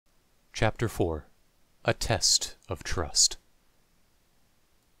Chapter 4. A Test of Trust.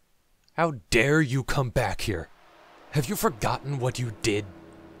 How dare you come back here? Have you forgotten what you did?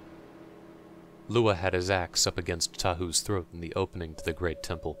 Lua had his axe up against Tahu's throat in the opening to the great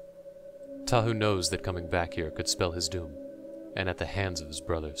temple. Tahu knows that coming back here could spell his doom, and at the hands of his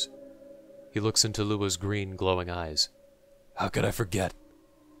brothers. He looks into Lua's green, glowing eyes. How could I forget?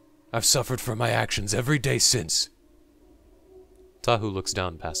 I've suffered for my actions every day since. Tahu looks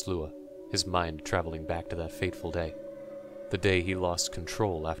down past Lua, his mind traveling back to that fateful day. The day he lost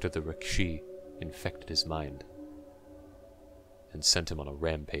control after the Rikishi infected his mind and sent him on a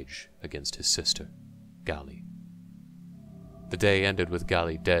rampage against his sister, Gali. The day ended with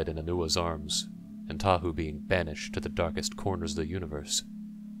Gali dead in Anua's arms, and Tahu being banished to the darkest corners of the universe.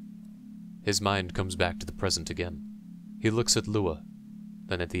 His mind comes back to the present again. He looks at Lua,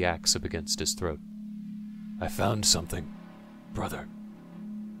 then at the axe up against his throat. I found something, brother.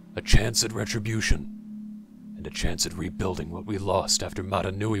 A chance at retribution, and a chance at rebuilding what we lost after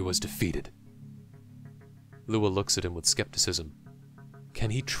Mata Nui was defeated. Lua looks at him with skepticism. Can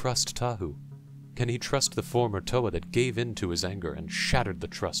he trust Tahu? Can he trust the former Toa that gave in to his anger and shattered the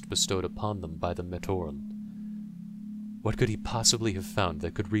trust bestowed upon them by the Matoran? What could he possibly have found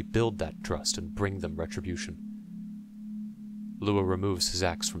that could rebuild that trust and bring them retribution? Lua removes his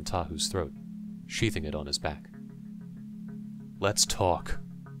axe from Tahu's throat, sheathing it on his back. Let's talk.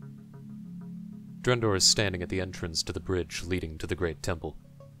 Drendor is standing at the entrance to the bridge leading to the great temple.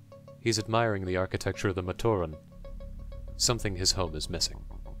 He's admiring the architecture of the Matoran. Something his home is missing.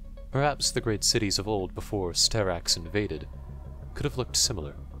 Perhaps the great cities of old before Teridax invaded could have looked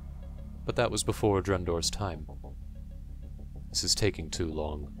similar, but that was before Drendor's time. This is taking too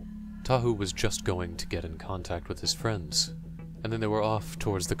long. Tahu was just going to get in contact with his friends, and then they were off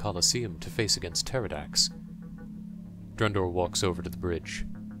towards the Colosseum to face against Teridax. Drendor walks over to the bridge.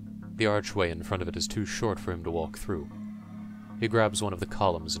 The archway in front of it is too short for him to walk through. He grabs one of the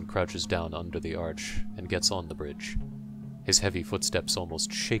columns and crouches down under the arch and gets on the bridge, his heavy footsteps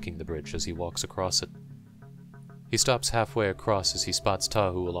almost shaking the bridge as he walks across it. He stops halfway across as he spots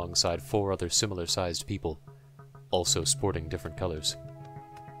Tahu alongside 4 other similar-sized people, also sporting different colors.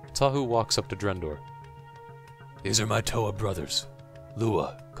 Tahu walks up to Drendor. These are my Toa brothers,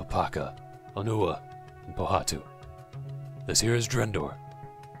 Lua, Kopaka, Onua, and Pohatu. This here is Drendor.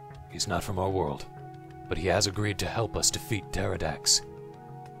 He's not from our world, but he has agreed to help us defeat Teridax.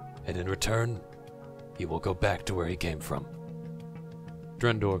 And in return, he will go back to where he came from.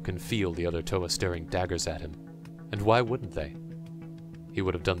 Drendor can feel the other Toa staring daggers at him, and why wouldn't they? He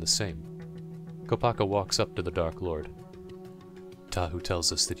would have done the same. Kopaka walks up to the Dark Lord. Tahu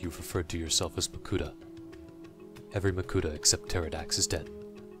tells us that you've referred to yourself as Makuta. Every Makuta except Teridax is dead.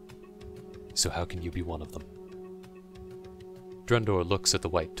 So how can you be one of them? Drendor looks at the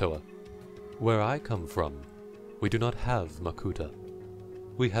white Toa. Where I come from, we do not have Makuta.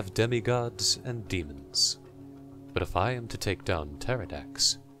 We have demigods and demons. But if I am to take down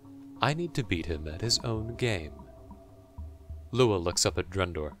Teridax, I need to beat him at his own game. Lua looks up at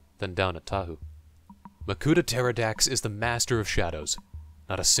Drendor, then down at Tahu. Makuta Teridax is the master of shadows.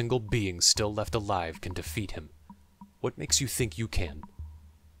 Not a single being still left alive can defeat him. What makes you think you can?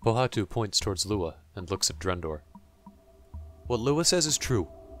 Pohatu points towards Lua and looks at Drendor. What Lua says is true.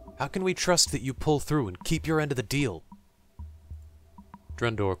 How can we trust that you pull through and keep your end of the deal?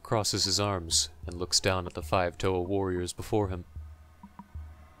 Drendor crosses his arms and looks down at the 5 Toa warriors before him.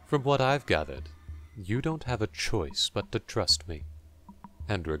 From what I've gathered, you don't have a choice but to trust me.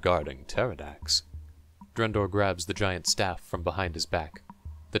 And regarding Teridax, Drendor grabs the giant staff from behind his back.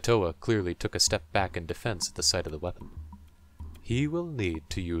 The Toa clearly took a step back in defense at the sight of the weapon. He will need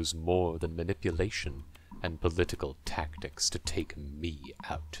to use more than manipulation and political tactics to take me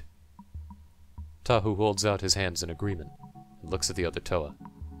out. Tahu holds out his hands in agreement and looks at the other Toa.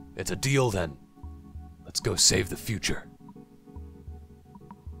 It's a deal then. Let's go save the future.